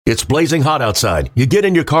It's blazing hot outside. You get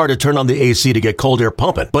in your car to turn on the AC to get cold air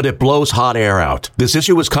pumping, but it blows hot air out. This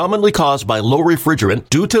issue is commonly caused by low refrigerant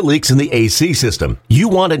due to leaks in the AC system. You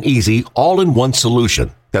want an easy, all-in-one solution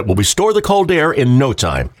that will restore the cold air in no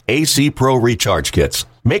time. AC Pro Recharge Kits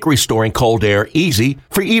make restoring cold air easy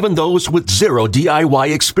for even those with zero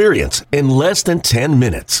DIY experience in less than 10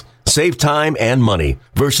 minutes. Save time and money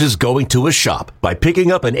versus going to a shop by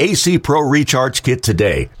picking up an AC Pro Recharge Kit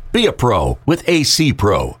today. Be a pro with AC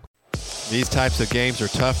Pro. These types of games are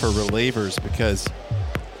tough for relievers because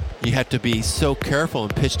you have to be so careful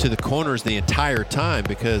and pitch to the corners the entire time,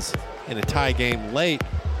 because in a tie game late,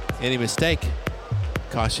 any mistake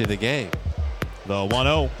costs you the game. The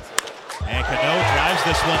 1-0. And Cano drives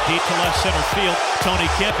this one deep to left center field. Tony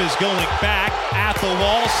Kemp is going back at the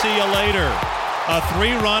wall. See you later. A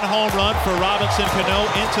 3-run home run for Robinson Cano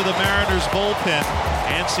into the Mariners bullpen.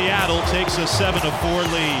 And Seattle takes a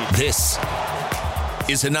 7-4 lead. This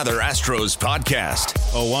is another Astros podcast.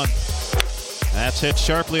 0-1. That's hit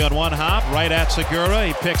sharply on one hop, right at Segura.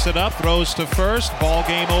 He picks it up, throws to first. Ball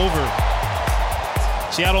game over.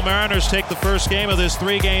 Seattle Mariners take the first game of this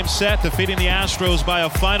 3-game set, defeating the Astros by a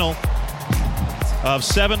final of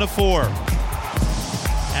 7-4.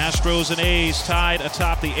 Astros and A's tied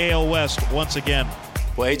atop the AL West once again.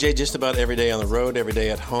 Well, AJ, just about every day on the road, every day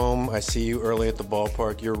at home. I see you early at the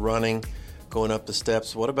ballpark. You're running, going up the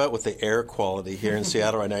steps. What about with the air quality here in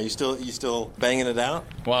Seattle right now? You still banging it out?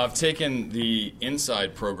 Well, I've taken the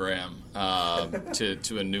inside program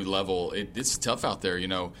to a new level. It's tough out there, you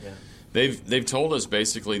know. Yeah. They've told us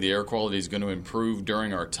basically the air quality is going to improve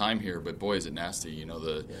during our time here, but boy, is it nasty. You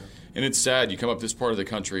know, and it's sad. You come up this part of the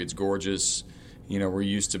country, it's gorgeous. You know, we're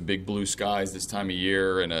used to big blue skies this time of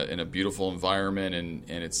year and a beautiful environment, and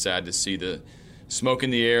it's sad to see the smoke in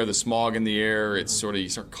the air, the smog in the air. It's sort of, you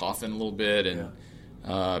start coughing a little bit,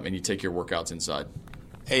 and you take your workouts inside.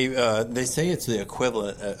 Hey, they say it's the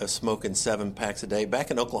equivalent of smoking 7 packs a day.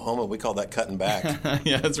 Back in Oklahoma, we call that cutting back.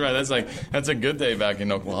 Yeah, that's right. That's a good day back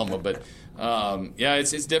in Oklahoma. But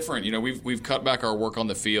it's different. You know, we've cut back our work on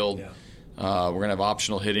the field. Yeah. We're gonna have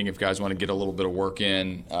optional hitting if guys want to get a little bit of work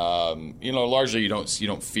in. You know, largely you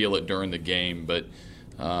don't feel it during the game, but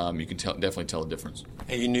you can definitely tell the difference.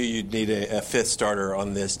 Hey, you knew you'd need a fifth starter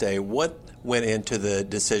on this day. What went into the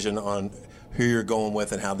decision on who you're going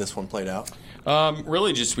with and how this one played out?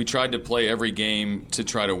 Really, just we tried to play every game to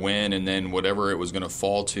try to win, and then whatever it was going to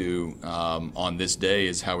fall to on this day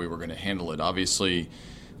is how we were going to handle it. Obviously,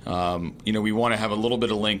 you know, we want to have a little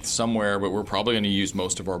bit of length somewhere, but we're probably going to use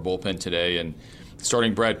most of our bullpen today. And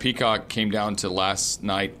starting Brad Peacock came down to last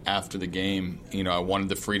night after the game. You know, I wanted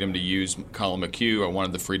the freedom to use Colin McHugh. I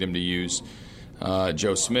wanted the freedom to use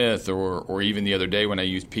Joe Smith, or even the other day when I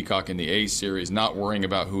used Peacock in the A series, not worrying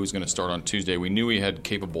about who was going to start on Tuesday. We knew we had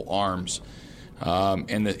capable arms.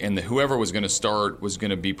 And whoever was going to start was going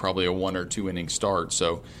to be probably a 1 or 2 inning start.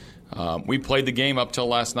 So we played the game up till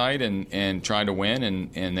last night and tried to win,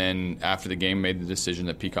 and then after the game made the decision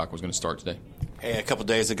that Peacock was going to start today. Hey, a couple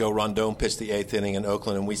days ago, Rondon pitched the 8th inning in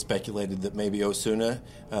Oakland, and we speculated that maybe Osuna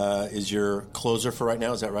is your closer for right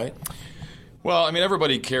now. Is that right? Well, I mean,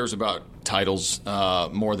 everybody cares about titles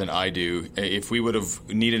more than I do. If we would have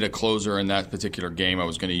needed a closer in that particular game, I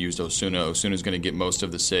was going to use Osuna. Osuna's going to get most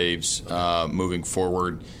of the saves moving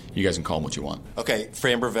forward. You guys can call him what you want. Okay,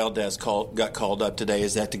 Framber Valdez got called up today.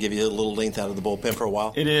 Is that to give you a little length out of the bullpen for a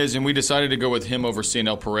while? It is, and we decided to go with him over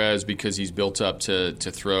Cionel Perez because he's built up to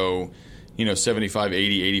throw, you know, 75,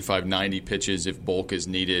 80, 85, 90 pitches if bulk is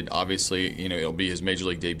needed. Obviously, you know, it'll be his major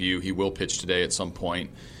league debut. He will pitch today at some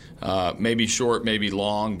point. Maybe short, maybe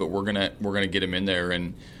long, but we're gonna get him in there,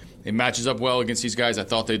 and it matches up well against these guys. I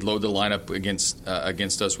thought they'd load the lineup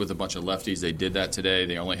against us with a bunch of lefties. They did that today.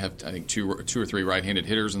 They only have, I think, two or three right-handed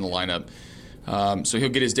hitters in the lineup. So he'll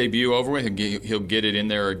get his debut over with. He'll get it in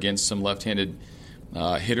there against some left-handed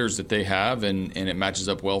hitters that they have, and it matches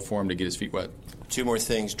up well for him to get his feet wet. 2 more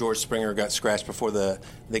things. George Springer got scratched before the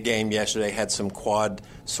game yesterday, had some quad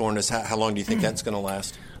soreness. How long do you think that's going to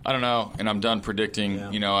last? I don't know, and I'm done predicting. Yeah.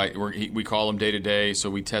 You know, we call him day to day, so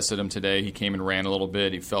we tested him today. He came and ran a little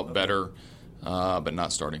bit. He felt better, but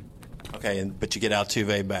not starting. Okay, but you get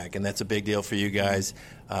Altuve back, and that's a big deal for you guys.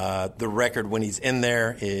 The record when he's in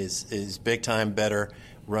there is big time better.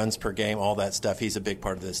 Runs per game, all that stuff. He's a big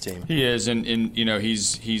part of this team. He is, and you know,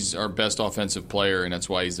 he's our best offensive player, and that's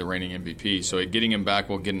why he's the reigning MVP. So getting him back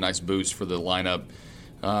will get a nice boost for the lineup.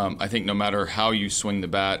 I think no matter how you swing the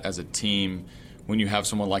bat as a team, when you have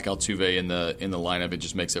someone like Altuve in the lineup, it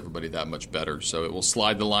just makes everybody that much better. So it will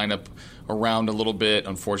slide the lineup around a little bit.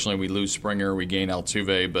 Unfortunately, we lose Springer, we gain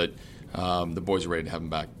Altuve, but the boys are ready to have him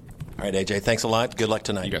back. All right, AJ, thanks a lot. Good luck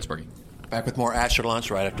tonight. You guys, Bergie. Back with more Astro Lunch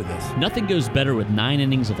right after this. Nothing goes better with 9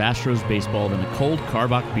 innings of Astros baseball than a cold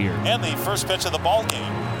Karbach beer. And the first pitch of the ball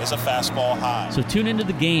game is a fastball high. So tune into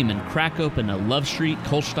the game and crack open a Love Street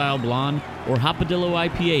Kolsch-style blonde or Hopadillo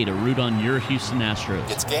IPA to root on your Houston Astros.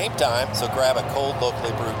 It's game time, so grab a cold,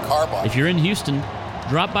 locally brewed Karbach. If you're in Houston,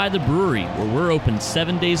 drop by the brewery where we're open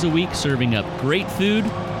 7 days a week serving up great food,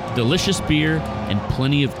 delicious beer, and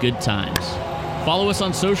plenty of good times. Follow us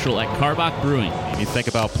on social at Karbach Brewing. You think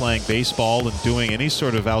about playing baseball and doing any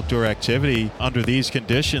sort of outdoor activity under these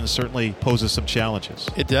conditions certainly poses some challenges.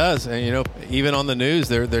 It does. And, even on the news,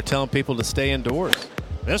 they're telling people to stay indoors.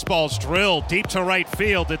 This ball's drilled deep to right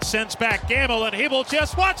field. It sends back Gamble, and he will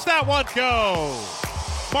just watch that one go.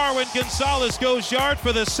 Marwin Gonzalez goes yard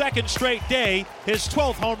for the second straight day, his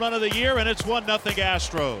 12th home run of the year, and it's 1-0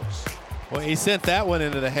 Astros. Well, he sent that one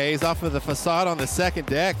into the haze off of the facade on the second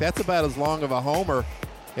deck. That's about as long of a homer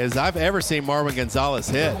as I've ever seen Marwin Gonzalez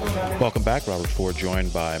hit. Welcome back. Robert Ford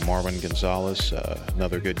joined by Marwin Gonzalez.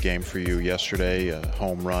 Another good game for you yesterday. A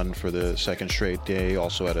home run for the second straight day.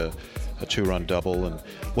 Also had a 2-run double. And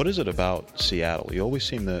what is it about Seattle? You always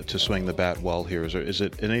seem to swing the bat well here. Is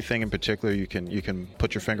it anything in particular you can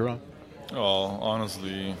put your finger on? Well,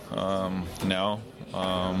 honestly, no.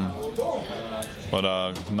 But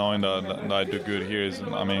knowing that I do good here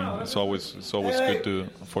it's always good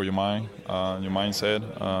for your mind, your mindset,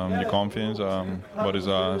 your confidence. But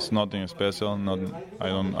it's nothing special. I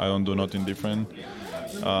don't do nothing different.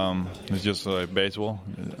 It's just like baseball.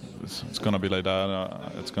 It's gonna be like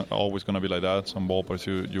that. It's always gonna be like that. Some ballparks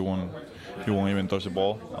you won't even touch the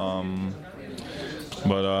ball.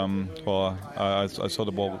 But I saw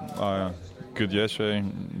the ball good yesterday.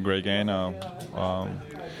 Great game.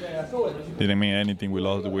 Didn't mean anything. We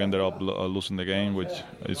lost. We ended up losing the game, which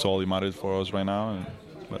is all that matters for us right now.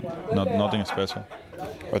 But nothing special.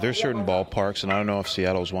 Are there certain ballparks, and I don't know if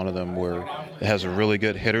Seattle is one of them, where it has a really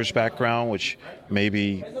good hitter's background, which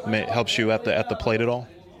maybe helps you at the plate at all?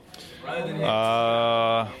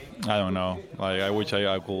 I don't know. Like, I wish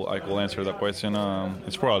I could answer that question.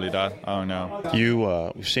 It's probably that. I don't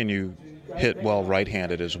know. We've seen you hit well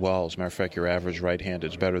right-handed as well. As a matter of fact, your average right-handed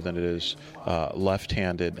is better than it is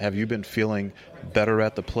left-handed. Have you been feeling better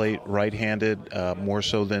at the plate right-handed, more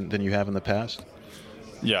so than you have in the past?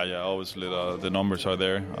 Yeah. Obviously, the numbers are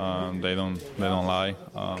there. They don't lie.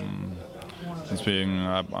 I'm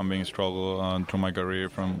being struggled through my career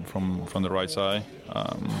from the right side.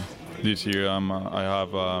 This year, I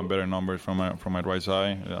have better numbers from my right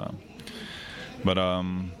side. But I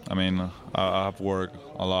have worked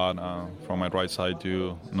a lot from my right side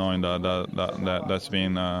too, knowing that's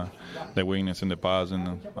been the weakness in the past,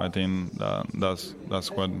 and I think that's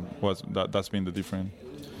been the difference.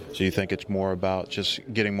 So you think it's more about just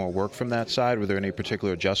getting more work from that side? Were there any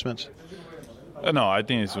particular adjustments? No, I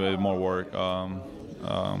think it's more work.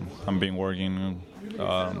 I've been working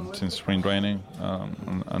since spring training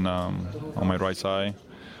and on my right side.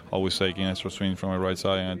 Always taking extra swings from my right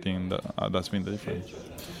side, and I think that's been the difference.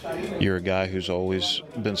 You're a guy who's always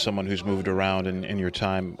been someone who's moved around in your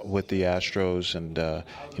time with the Astros, and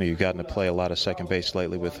you've gotten to play a lot of second base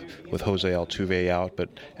lately with Jose Altuve out, but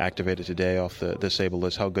activated today off the disabled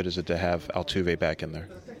list. How good is it to have Altuve back in there?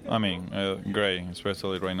 Great,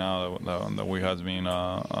 especially right now that we has been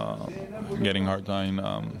getting hard time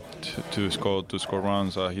to score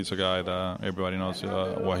runs. He's a guy that everybody knows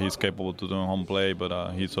what he's capable to do on home plate,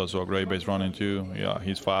 but he's also a great base running too. Yeah,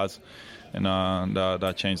 he's fast, and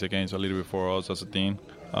that changed the game a little bit for us as a team.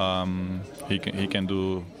 He can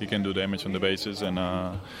do damage on the bases, and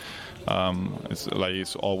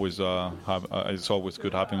it's always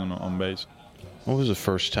good happening on base. What was the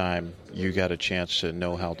first time you got a chance to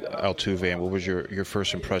know Altuve, and what was your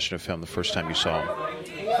first impression of him the first time you saw him?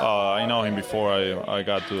 I know him before I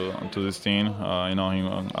got to this team. I know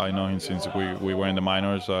him since we were in the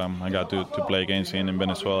minors. I got to play against him in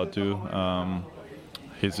Venezuela too.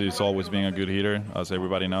 He's always been a good hitter, as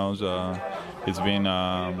everybody knows. He's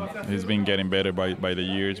been getting better by the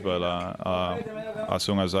years, but as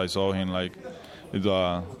soon as I saw him,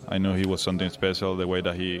 I knew he was something special. The way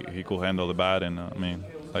that he could handle the bat, and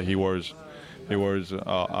he works a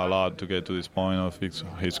lot to get to this point of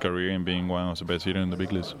his career and being one of the best hitters in the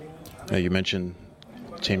big leagues. You mentioned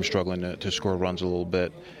the team struggling to score runs a little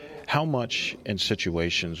bit. How much in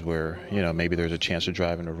situations where maybe there's a chance to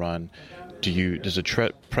drive in a run Does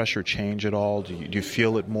the pressure change at all? Do you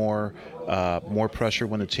feel it more pressure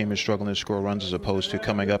when the team is struggling to score runs as opposed to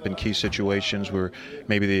coming up in key situations where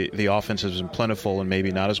maybe the offense is plentiful and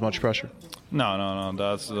maybe not as much pressure? No.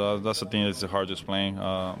 That's the thing that's the hardest playing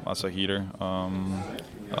as a hitter.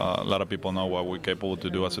 A lot of people know what we're capable to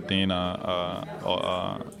do as a team, like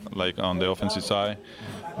on the offensive side.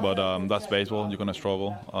 But that's baseball. You're gonna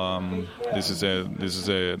struggle. This is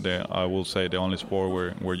I will say the only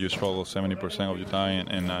sport where you struggle 70% of your time,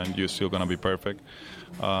 and you're still gonna be perfect.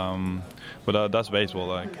 But that's baseball.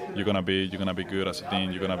 Like you're gonna be good as a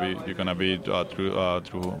team. You're gonna be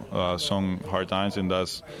through some hard times, and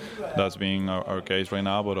that's being our case right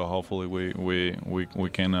now. But hopefully we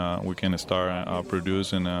can start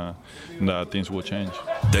producing, and things will change.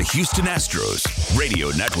 The Houston Astros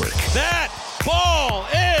Radio Network. That ball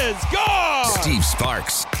is gone! Steve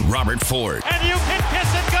Sparks, Robert Ford. And you can kiss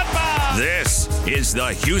it goodbye! This is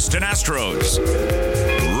the Houston Astros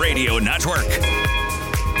Radio Network.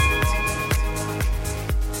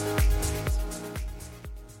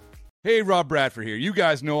 Hey, Rob Bradford here. You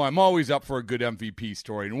guys know I'm always up for a good MVP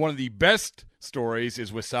story, and one of the best stories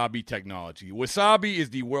is Wasabi Technology. Wasabi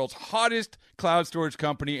is the world's hottest cloud storage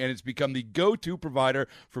company, and it's become the go-to provider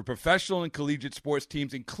for professional and collegiate sports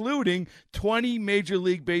teams, including 20 Major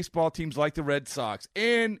League Baseball teams like the Red Sox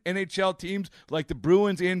and NHL teams like the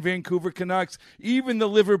Bruins and Vancouver Canucks. Even the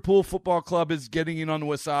Liverpool Football Club is getting in on the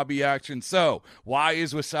Wasabi action. So, why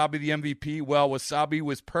is Wasabi the MVP? Well, Wasabi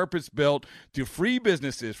was purpose-built to free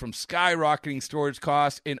businesses from skyrocketing storage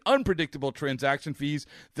costs and unpredictable transaction fees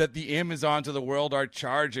that the Amazons of the world are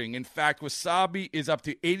charging. In fact, Wasabi is up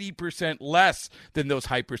to 80% less than those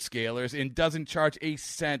hyperscalers and doesn't charge a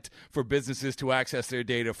cent for businesses to access their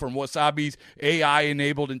data. From Wasabi's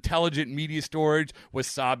AI-enabled intelligent media storage,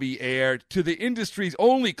 Wasabi Air, to the industry's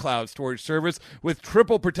only cloud storage service with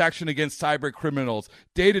triple protection against cyber criminals,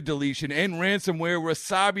 data deletion, and ransomware,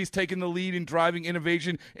 Wasabi's taken the lead in driving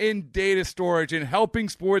innovation in data storage and helping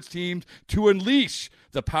sports teams to unleash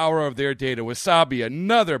the power of their data. Wasabi,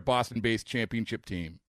 another Boston-based championship team.